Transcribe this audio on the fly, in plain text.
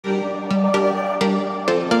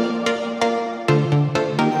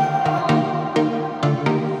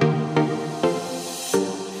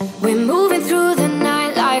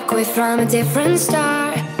different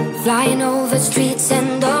star, flying over streets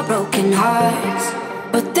and our broken hearts.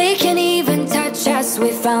 But they can't even touch us,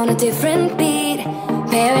 we found a different beat.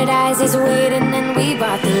 Paradise is waiting and we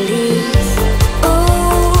bought the leaves.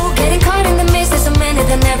 Ooh, getting caught in the mist, there's so many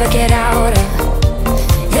that never get out of.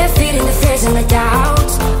 They're feeding the fears and the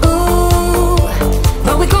doubts. Ooh,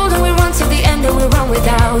 but we're golden, we run to the end and we run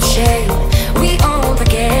without shame. We own the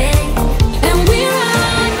game, and we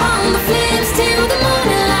ride on the flames till the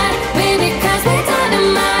morning light. Baby, cause we're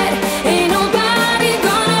dynamite. Ain't nobody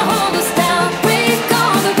gonna hold us down. Break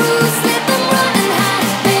all the rules, let them run and hide.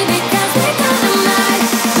 Baby, cause we're dynamite.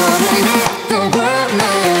 Gonna let the world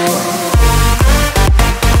know.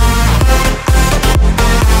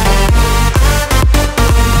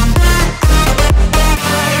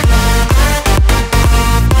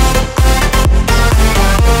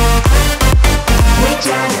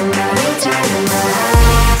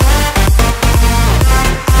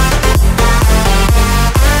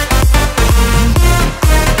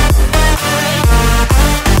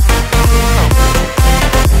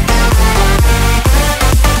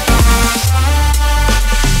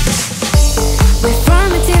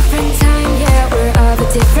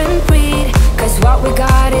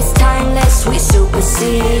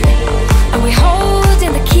 And we hold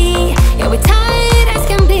in the key, yeah, we're tight as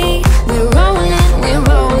can be. We're rolling,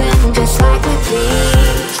 just like we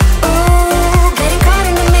please. Ooh, getting caught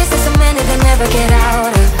in the mist, there's so many that never get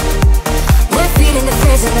out of. We're feeding the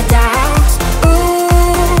fears and the doubts.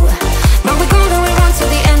 Ooh, but we're golden, we run to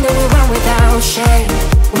the end and we run without shame.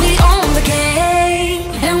 We own the game,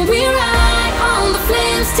 and we ride on the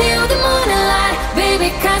flames till the morning light. Baby,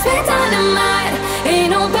 cause we're dynamite. Ain't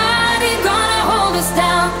nobody gonna hold us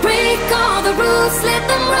down. Break all the rules, let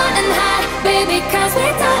them run and hide. Baby, cause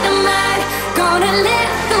we're dynamite. Gonna let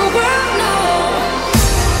the world know.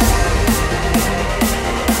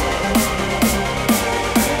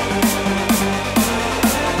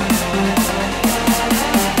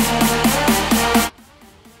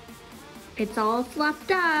 It's all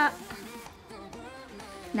fluffed up.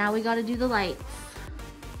 Now we gotta do the lights.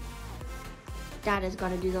 Dad has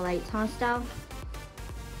gotta do the lights, huh, Steph?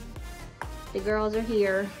 The girls are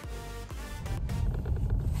here.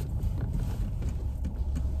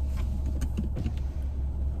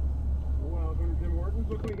 Welcome to Tim Hortons.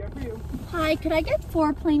 What can we get for you? Hi, could I get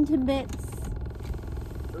 4 plain Timbits?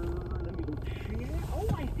 Let me go check. Oh,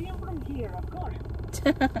 I see them from here, of course.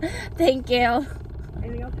 Thank you.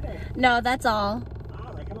 Anything else today? No, that's all.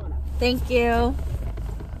 All right, come on up. Thank you.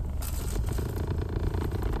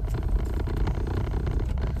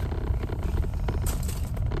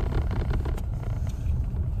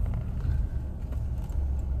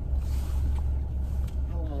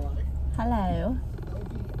 Hello.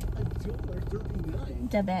 $1.39.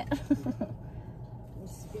 Debit. We'll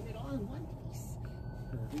spin it on one piece.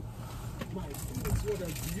 My goodness, what a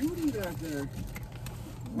beauty back there.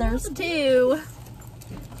 There's 2.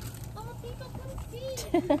 Oh, people can see.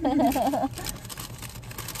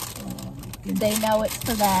 They know it's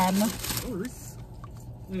for them. Of course.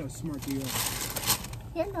 Look how smart you are.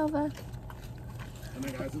 Here, Nova. Oh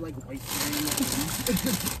my god, is it like white flame? This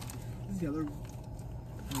is the other.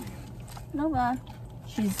 Oh my god. Nova.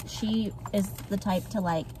 She is the type to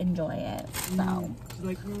like enjoy it. So she's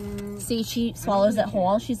like, see, she swallows it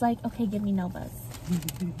whole. She's like, okay, give me Nova's.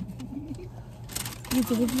 You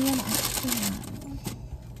gave me an extra one.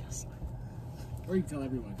 Or you can tell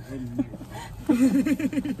everyone.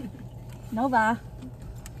 Nova.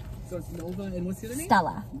 So it's Nova, and what's the other name?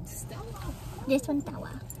 Stella. Stella. This one's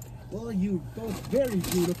Stella. Well, you both very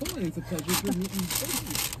beautiful, and it's a pleasure to meet you.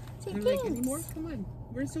 Thank you. Like, any more? Come on.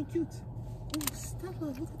 We're so cute. Oh, Stella,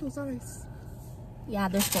 look at those eyes. Yeah,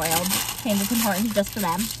 they're spoiled. Came to Tim Hortons just for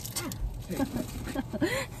them.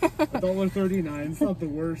 $1.39. It's not the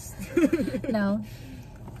worst. No.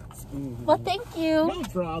 Ooh. Well, thank you. No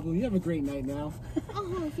problem. You have a great night now.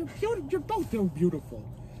 Oh, you're both so beautiful.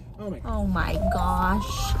 Oh my. Oh my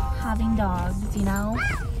gosh. Having dogs, you know?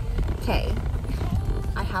 Okay.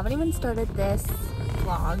 I haven't even started this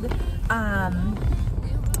vlog.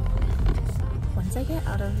 Once I get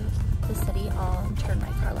out of the city, I'll turn my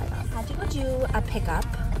car light on. I had to go do a pickup.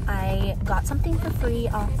 I got something for free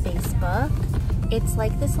off Facebook. It's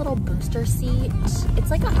like this little booster seat. It's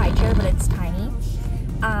like a high chair, but it's tiny.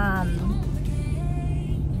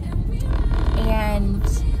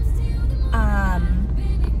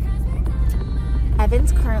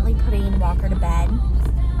 Evan's currently putting Walker to bed.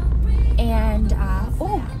 And,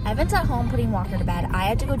 Evan's at home putting Walker to bed. I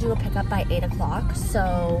had to go do a pickup by 8 o'clock,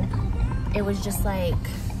 so it was just like,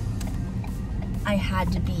 I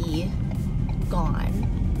had to be gone.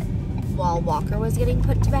 while Walker was getting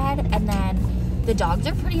put to bed, and then the dogs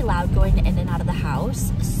are pretty loud going in and out of the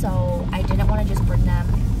house, so I didn't want to just bring them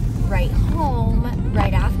right home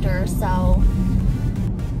right after, so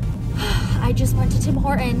I just went to Tim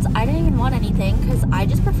Hortons. I didn't even want anything because I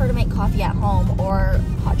just prefer to make coffee at home or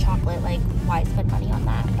hot chocolate. Like, why spend money on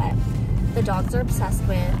that? But the dogs are obsessed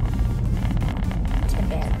with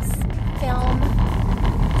tidbits. Film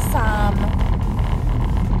some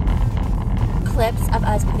clips of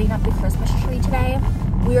us putting up the Christmas tree today.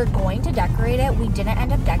 We were going to decorate it. We didn't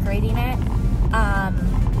end up decorating it.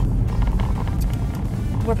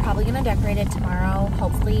 We're probably gonna decorate it tomorrow,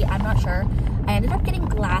 hopefully. I'm not sure. I ended up getting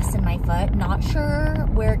glass in my foot. Not sure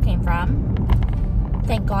where it came from.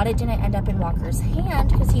 Thank God it didn't end up in Walker's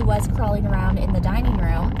hand because he was crawling around in the dining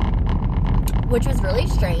room, which was really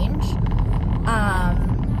strange.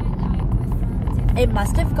 It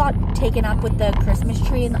must have got taken up with the Christmas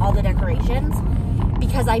tree and all the decorations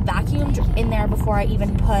because I vacuumed in there before I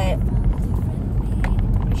even put, I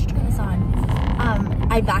should turn this on.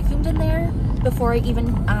 I vacuumed in there before I even,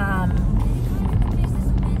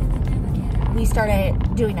 we started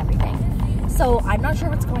doing everything. So I'm not sure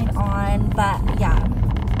what's going on, but yeah,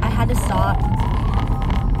 I had to stop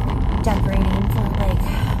decorating for like,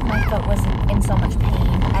 my foot was in so much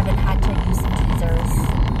pain. Evan had to use some tweezers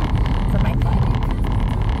for my foot.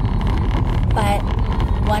 But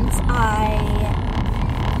once I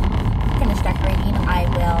finish decorating, I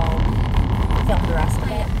will film the rest of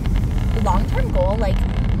it. The long-term goal, like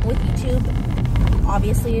with YouTube,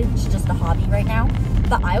 obviously it's just a hobby right now,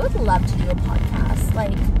 but I would love to do a podcast.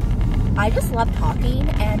 Like, I just love talking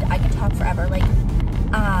and I can talk forever. Like,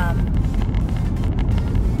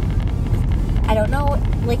 I don't know,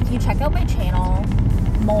 like if you check out my channel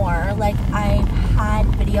more, like I've had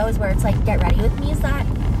videos where it's like, get ready with me, is that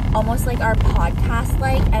almost like our podcast,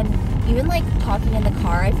 like, and even like talking in the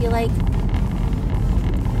car, I feel like,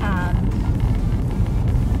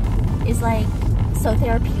 is like so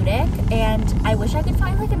therapeutic, and I wish I could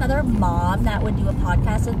find like another mom that would do a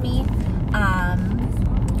podcast with me.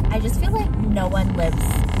 I just feel like no one lives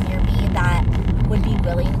near me that would be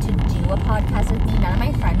willing to do a podcast with me. None of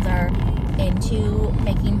my friends are into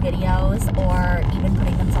making videos or even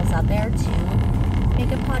putting themselves out there to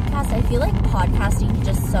make a podcast. I feel like podcasting is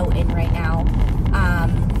just so in right now.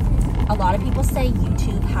 A lot of people say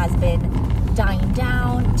YouTube has been dying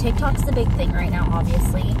down. TikTok's the big thing right now,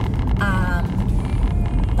 obviously.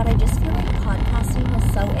 But I just feel like podcasting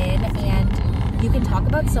is so in, and you can talk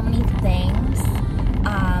about so many things.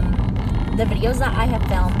 The videos that I have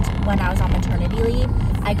filmed when I was on maternity leave,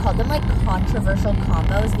 I called them like controversial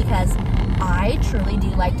combos because I truly do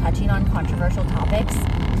like touching on controversial topics.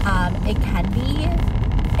 It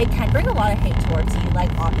can bring a lot of hate towards you,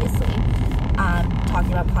 like obviously,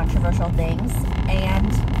 talking about controversial things,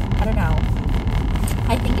 and I don't know.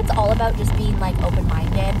 I think it's all about just being like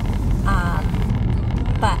open-minded,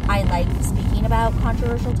 but I like speaking about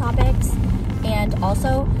controversial topics, and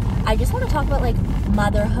also I just want to talk about like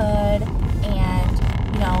motherhood and,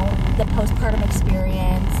 you know, the postpartum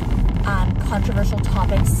experience, controversial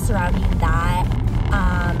topics surrounding that,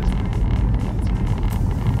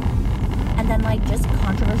 and then like just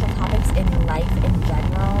controversial topics in life in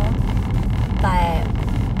general. But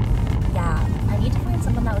yeah, I need to find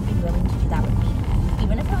someone that would be willing to do that with me,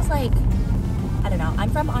 even if it was like, I don't know, I'm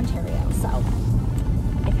from Ontario, so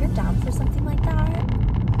if you're down for something like that,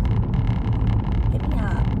 hit me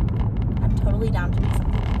up. I'm totally down to do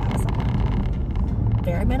something like that with someone.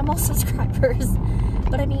 Very minimal subscribers,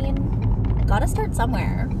 but I mean, gotta start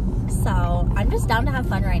somewhere. So I'm just down to have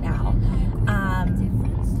fun right now.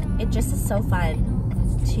 It just is so fun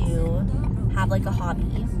to have like a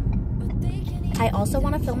hobby. I also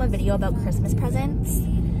want to film a video about Christmas presents.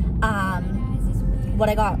 What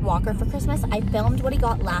I got Walker for Christmas. I filmed what he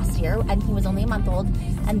got last year, and he was only a month old,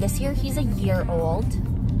 and this year he's a year old.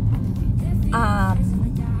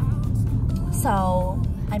 So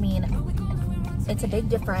I mean, it's a big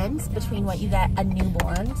difference between what you get a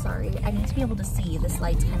newborn. Sorry, I need to be able to see. This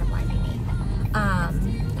light's kind of blinding me.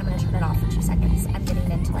 I'm gonna turn it off for 2 seconds. I'm getting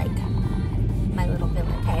into like my little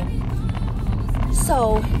villa, okay?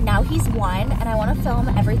 So now he's 1, and I want to film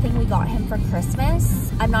everything we got him for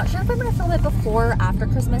Christmas. I'm not sure if I'm going to film it before or after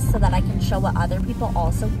Christmas so that I can show what other people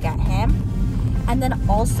also get him. And then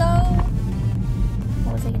also,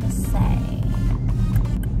 what was I going to say?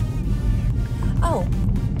 Oh,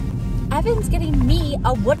 Evan's getting me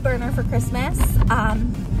a wood burner for Christmas.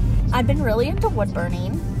 I've been really into wood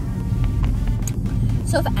burning.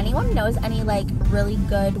 So if anyone knows any like really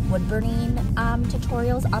good wood burning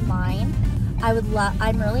tutorials online,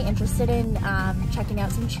 I'm really interested in checking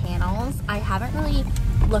out some channels. I haven't really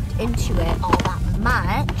looked into it all that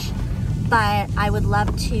much, but I would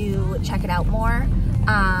love to check it out more.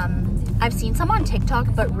 I've seen some on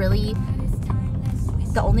TikTok, but really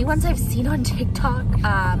the only ones I've seen on TikTok,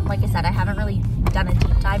 like I said, I haven't really done a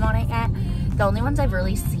deep dive on it yet. The only ones I've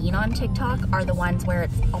really seen on TikTok are the ones where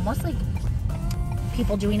it's almost like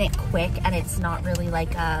people doing it quick and it's not really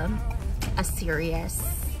like a serious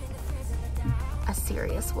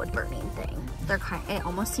wood burning thing. It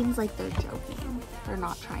almost seems like they're joking. They're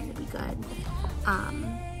not trying to be good.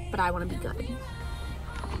 But I want to be good.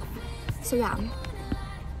 So yeah,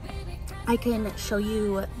 I can show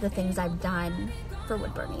you the things I've done for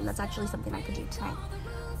wood burning. That's actually something I could do tonight.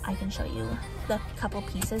 I can show you the couple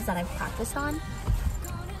pieces that I've practiced on.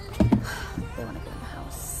 They want to go in the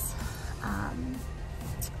house.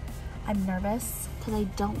 I'm nervous because I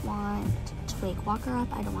don't want to wake Walker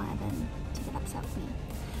up. I don't want Evan to get upset with me.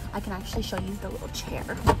 I can actually show you the little chair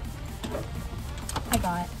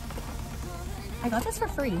I got this for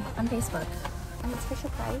free on Facebook, and it's Fisher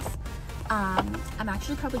Price. I'm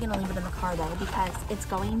actually probably gonna leave it in the car though, because it's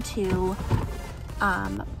going to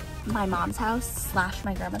my mom's house /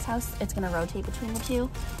 my grandma's house. It's gonna rotate between the two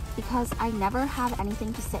because I never have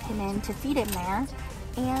anything to sit him in to feed him there,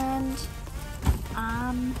 and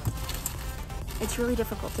it's really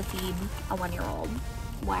difficult to feed a 1-year-old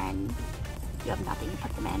when you have nothing to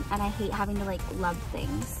put them in, and I hate having to like lug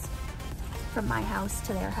things from my house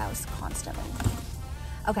to their house constantly.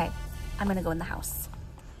 Okay, I'm gonna go in the house.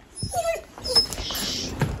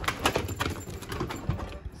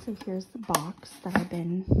 So here's the box that I've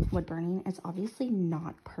been wood burning. It's obviously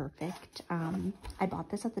not perfect. I bought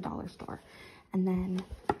this at the dollar store, and then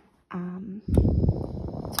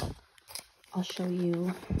I'll show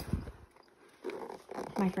you.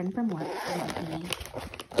 My friend from work sent me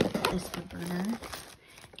this wood burner,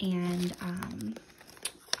 and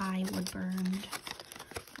I wood burned,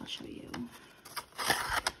 I'll show you,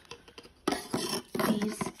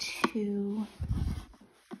 these 2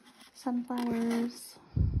 sunflowers.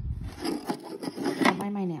 Don't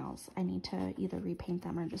mind my nails. I need to either repaint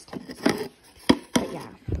them or just take this off. But yeah,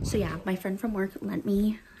 so yeah, my friend from work lent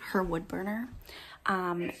me her wood burner.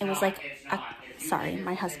 It was like, sorry,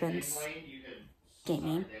 my husband's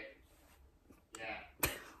gaming.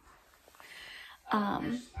 I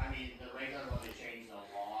mean, the regular one, they changed a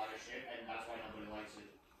lot of shit, and that's why nobody likes it.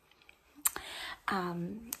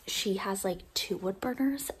 She has like 2 wood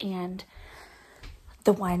burners, and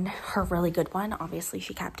the one, her really good one, obviously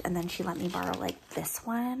she kept, and then she let me borrow like this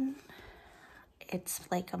one. It's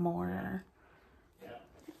like a more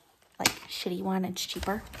like shitty one. It's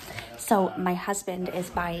cheaper. So my husband is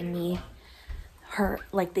buying me her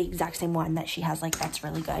like the exact same one that she has, like that's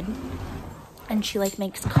really good, and she like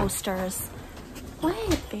makes coasters.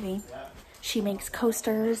 What, baby? She makes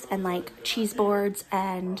coasters and like cheese boards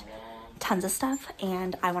and tons of stuff,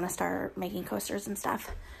 and I want to start making coasters and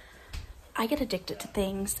stuff. I get addicted to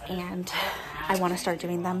things, and I want to start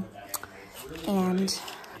doing them. And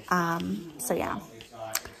so yeah,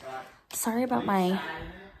 sorry about my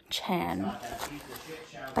chin,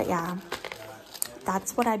 but yeah,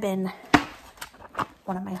 that's what I've been,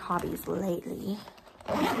 one of my hobbies lately.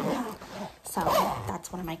 So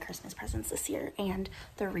that's one of my Christmas presents this year, and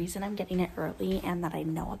the reason I'm getting it early and that I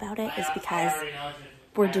know about it is because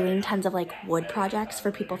we're doing tons of like wood projects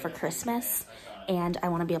for people for Christmas, and I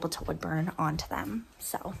want to be able to wood burn onto them.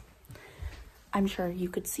 So I'm sure you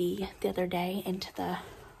could see the other day into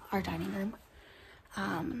our dining room.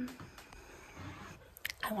 I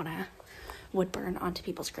want to wood burn onto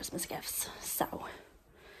people's Christmas gifts, so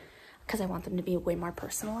because I want them to be way more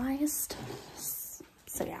personalized.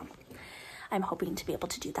 So yeah, I'm hoping to be able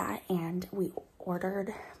to do that, and we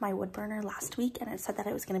ordered my wood burner last week, and it said that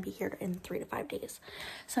it was going to be here in 3 to 5 days.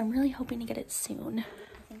 So I'm really hoping to get it soon. I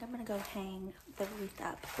think I'm going to go hang the wreath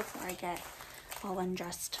up before I get all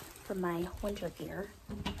undressed for my winter gear.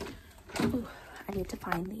 Ooh, I need to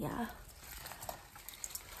find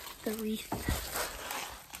the wreath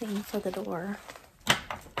thing for the door.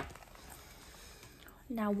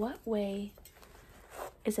 Now, what way?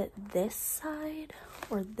 Is it this side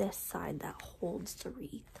or this side that holds the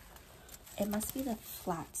wreath? It must be the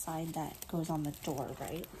flat side that goes on the door,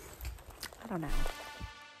 right? I don't know.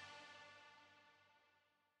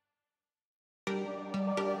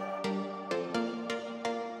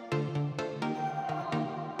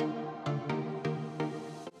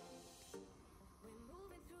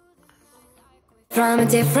 From a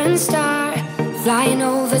different star, flying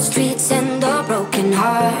over streets and the broken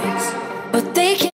hearts.